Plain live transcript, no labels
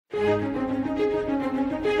Welcome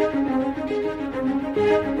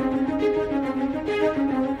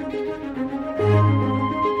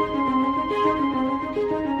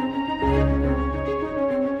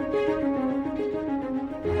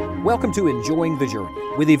to Enjoying the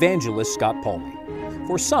Journey with Evangelist Scott Pauley.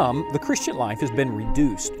 For some, the Christian life has been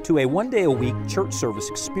reduced to a one-day-a-week church service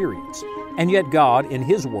experience, and yet God, in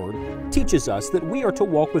His Word, teaches us that we are to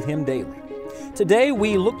walk with Him daily. Today,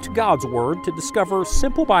 we look to God's Word to discover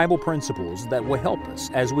simple Bible principles that will help us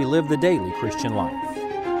as we live the daily Christian life.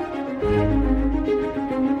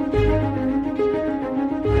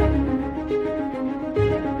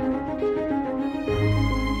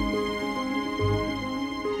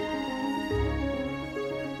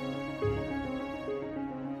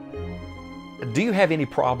 Do you have any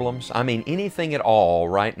problems? I mean, anything at all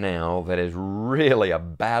right now that is really a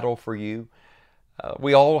battle for you?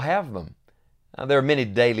 We all have them. There are many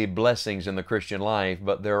daily blessings in the Christian life,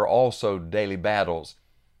 but there are also daily battles.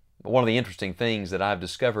 One of the interesting things that I've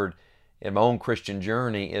discovered in my own Christian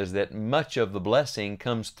journey is that much of the blessing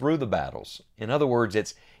comes through the battles. In other words,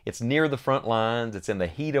 it's near the front lines, it's in the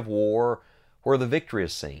heat of war where the victory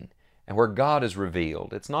is seen and where God is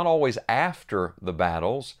revealed. It's not always after the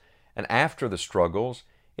battles and after the struggles.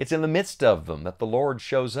 It's in the midst of them that the Lord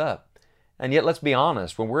shows up. And yet, let's be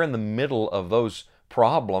honest, when we're in the middle of those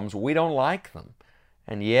problems, we don't like them.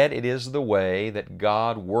 And yet it is the way that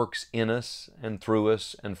God works in us and through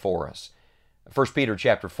us and for us. 1 Peter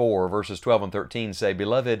chapter 4, verses 12 and 13 say,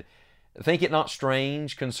 "Beloved, think it not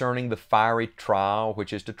strange concerning the fiery trial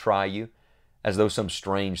which is to try you, as though some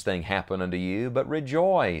strange thing happened unto you, but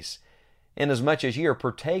rejoice, inasmuch as ye are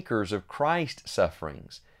partakers of Christ's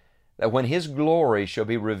sufferings, that when His glory shall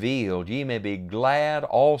be revealed, ye may be glad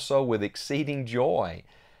also with exceeding joy."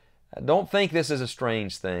 Don't think this is a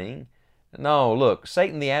strange thing. No, look,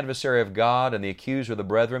 Satan, the adversary of God and the accuser of the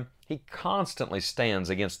brethren, he constantly stands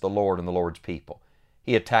against the Lord and the Lord's people.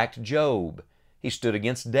 He attacked Job. He stood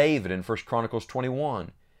against David in 1 Chronicles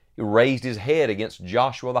 21. He raised his head against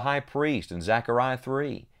Joshua the high priest in Zechariah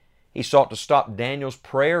 3. He sought to stop Daniel's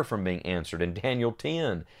prayer from being answered in Daniel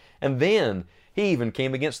 10. And then he even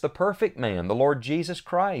came against the perfect man, the Lord Jesus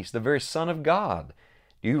Christ, the very Son of God.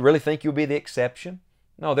 Do you really think you'll be the exception?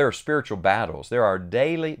 No, there are spiritual battles. There are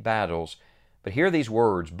daily battles. But hear these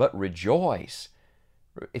words, "but rejoice."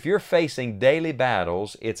 If you're facing daily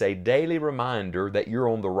battles, it's a daily reminder that you're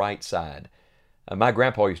on the right side. My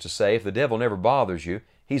grandpa used to say, if the devil never bothers you,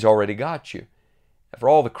 he's already got you. For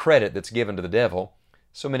all the credit that's given to the devil,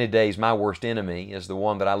 so many days my worst enemy is the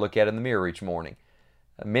one that I look at in the mirror each morning.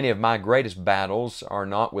 Many of my greatest battles are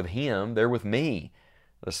not with him, they're with me.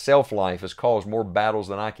 The self-life has caused more battles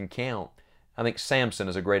than I can count. I think Samson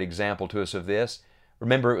is a great example to us of this.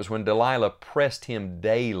 Remember, it was when Delilah pressed him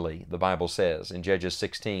daily, the Bible says in Judges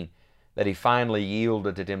 16, that he finally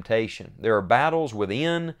yielded to temptation. There are battles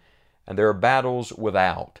within and there are battles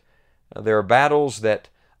without. There are battles that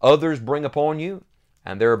others bring upon you,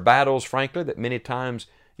 and there are battles, frankly, that many times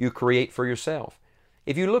you create for yourself.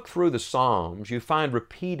 If you look through the Psalms, you find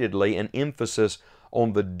repeatedly an emphasis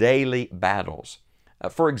on the daily battles.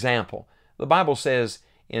 For example, the Bible says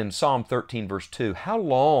in Psalm 13, verse 2, "How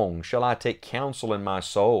long shall I take counsel in my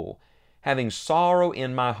soul, having sorrow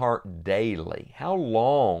in my heart daily? How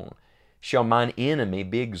long shall mine enemy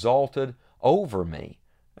be exalted over me?"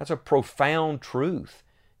 That's a profound truth.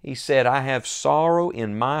 He said, "I have sorrow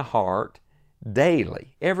in my heart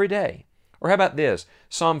daily," every day. Or how about this?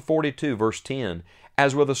 Psalm 42, verse 10,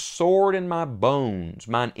 "As with a sword in my bones,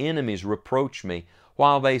 mine enemies reproach me,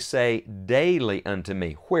 while they say daily unto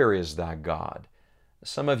me, Where is thy God?"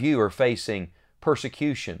 Some of you are facing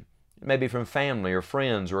persecution, maybe from family or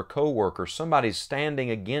friends or a co-worker. Somebody's standing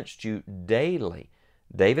against you daily.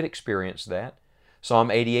 David experienced that. Psalm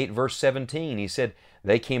 88, verse 17, he said,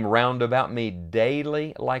 "They came round about me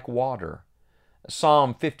daily like water."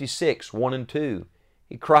 Psalm 56, 1 and 2,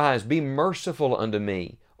 he cries, "Be merciful unto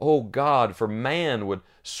me, O God, for man would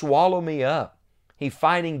swallow me up. He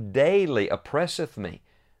fighting daily oppresseth me.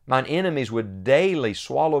 Mine enemies would daily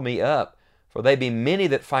swallow me up. For they be many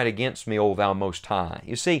that fight against me, O Thou Most High."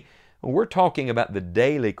 You see, when we're talking about the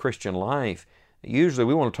daily Christian life, usually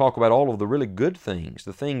we want to talk about all of the really good things,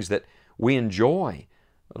 the things that we enjoy.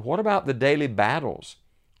 But what about the daily battles?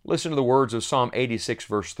 Listen to the words of Psalm 86,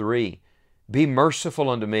 verse 3. "Be merciful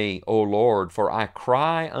unto me, O Lord, for I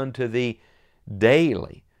cry unto Thee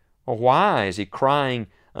daily." Well, why is he crying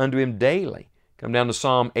unto Him daily? Come down to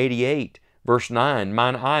Psalm 88, verse 9,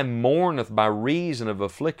 "Mine eye mourneth by reason of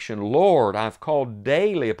affliction. Lord, I have called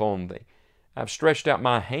daily upon Thee. I have stretched out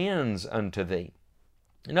my hands unto Thee."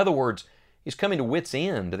 In other words, He's coming to wit's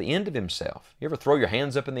end, to the end of himself. You ever throw your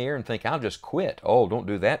hands up in the air and think, I'll just quit? Oh, don't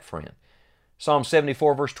do that, friend. Psalm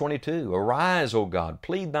 74, verse 22, Arise, O God,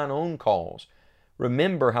 plead thine own cause.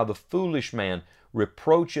 Remember how the foolish man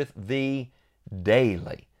reproacheth thee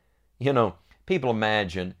daily. You know, people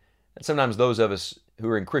imagine, and sometimes those of us who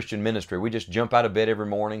are in Christian ministry, we just jump out of bed every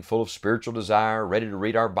morning full of spiritual desire, ready to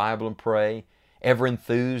read our Bible and pray, ever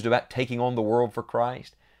enthused about taking on the world for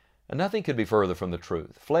Christ. And nothing could be further from the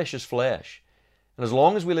truth. Flesh is flesh. And as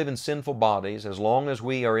long as we live in sinful bodies, as long as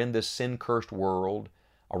we are in this sin-cursed world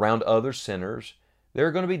around other sinners, there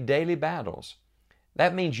are going to be daily battles.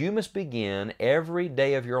 That means you must begin every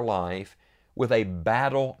day of your life with a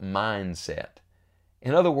battle mindset.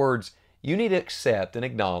 In other words, you need to accept and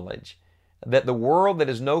acknowledge that the world that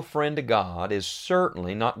is no friend to God is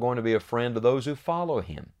certainly not going to be a friend to those who follow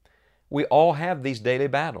Him. We all have these daily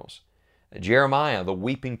battles. Jeremiah, the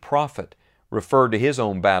weeping prophet, referred to his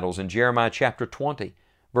own battles in Jeremiah chapter 20,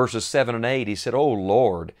 verses 7 and 8. He said, O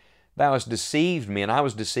Lord, Thou hast deceived me, and I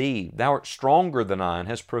was deceived. Thou art stronger than I, and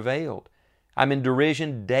hast prevailed. I am in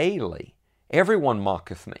derision daily. Everyone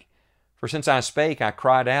mocketh me. For since I spake, I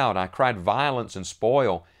cried out. I cried violence and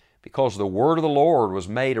spoil, because the word of the Lord was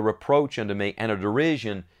made a reproach unto me, and a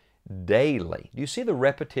derision daily. Do you see the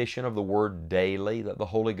repetition of the word daily that the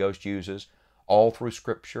Holy Ghost uses all through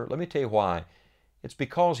Scripture? Let me tell you why. It's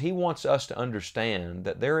because He wants us to understand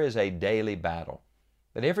that there is a daily battle.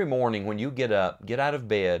 That every morning when you get up, get out of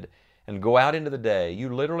bed, and go out into the day,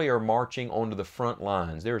 you literally are marching onto the front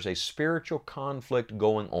lines. There is a spiritual conflict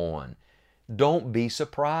going on. Don't be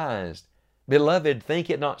surprised. Beloved, think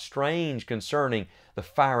it not strange concerning the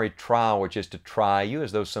fiery trial which is to try you,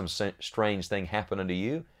 as though some strange thing happen unto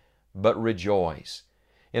you, but rejoice,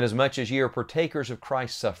 inasmuch as ye are partakers of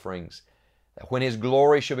Christ's sufferings, that when His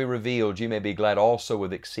glory shall be revealed, ye may be glad also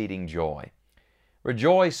with exceeding joy.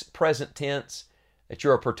 Rejoice, present tense, that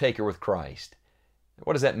you're a partaker with Christ.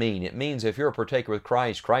 What does that mean? It means if you're a partaker with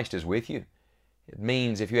Christ, Christ is with you. It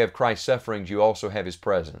means if you have Christ's sufferings, you also have His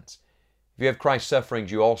presence. If you have Christ's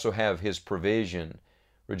sufferings, you also have His provision.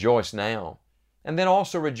 Rejoice now. And then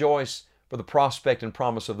also rejoice for the prospect and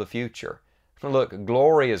promise of the future. Look,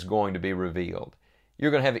 glory is going to be revealed. You're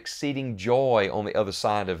going to have exceeding joy on the other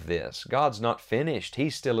side of this. God's not finished.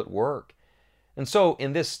 He's still at work. And so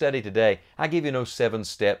in this study today, I give you no 7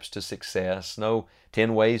 steps to success, no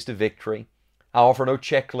 10 ways to victory. I offer no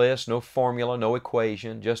checklist, no formula, no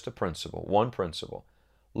equation, just a principle, one principle.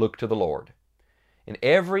 Look to the Lord. In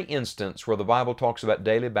every instance where the Bible talks about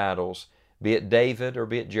daily battles, be it David or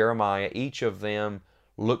be it Jeremiah, each of them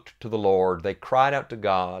looked to the Lord. They cried out to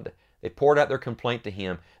God. They poured out their complaint to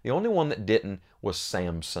Him. The only one that didn't was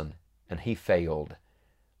Samson, and he failed.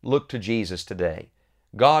 Look to Jesus today.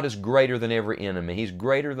 God is greater than every enemy. He's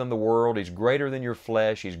greater than the world. He's greater than your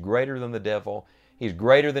flesh. He's greater than the devil. He's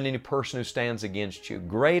greater than any person who stands against you.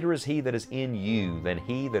 Greater is He that is in you than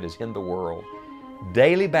he that is in the world.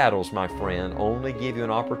 Daily battles, my friend, only give you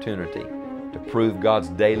an opportunity to prove God's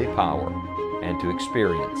daily power and to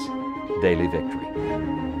experience daily victory.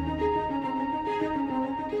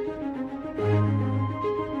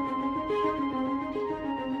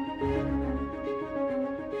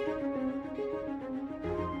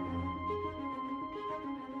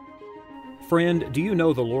 Friend, do you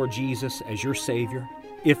know the Lord Jesus as your Savior?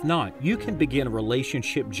 If not, you can begin a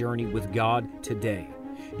relationship journey with God today.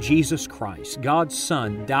 Jesus Christ, God's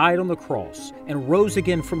Son, died on the cross and rose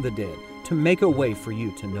again from the dead to make a way for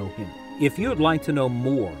you to know Him. If you would like to know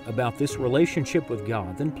more about this relationship with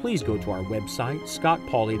God, then please go to our website,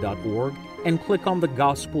 scottpauley.org, and click on the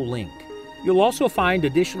Gospel link. You'll also find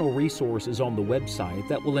additional resources on the website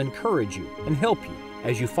that will encourage you and help you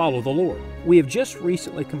as you follow the Lord. We have just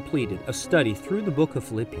recently completed a study through the book of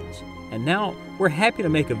Philippians, and now we're happy to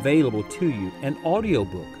make available to you an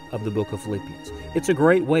audiobook of the book of Philippians. It's a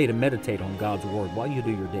great way to meditate on God's Word while you do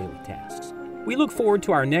your daily tasks. We look forward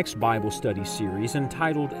to our next Bible study series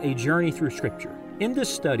entitled A Journey Through Scripture. In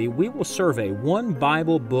this study, we will survey one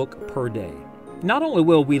Bible book per day. Not only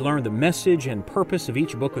will we learn the message and purpose of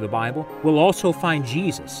each book of the Bible, we'll also find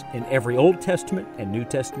Jesus in every Old Testament and New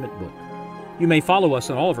Testament book. You may follow us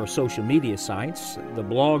on all of our social media sites. The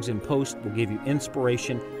blogs and posts will give you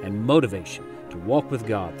inspiration and motivation to walk with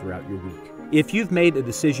God throughout your week. If you've made a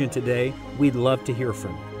decision today, we'd love to hear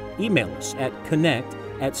from you. Email us at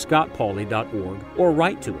connect@scottpauley.org or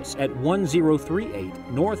write to us at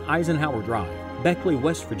 1038 North Eisenhower Drive, Beckley,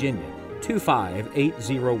 West Virginia,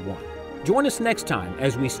 25801. Join us next time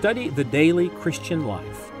as we study the daily Christian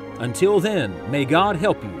life. Until then, may God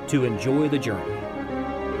help you to enjoy the journey.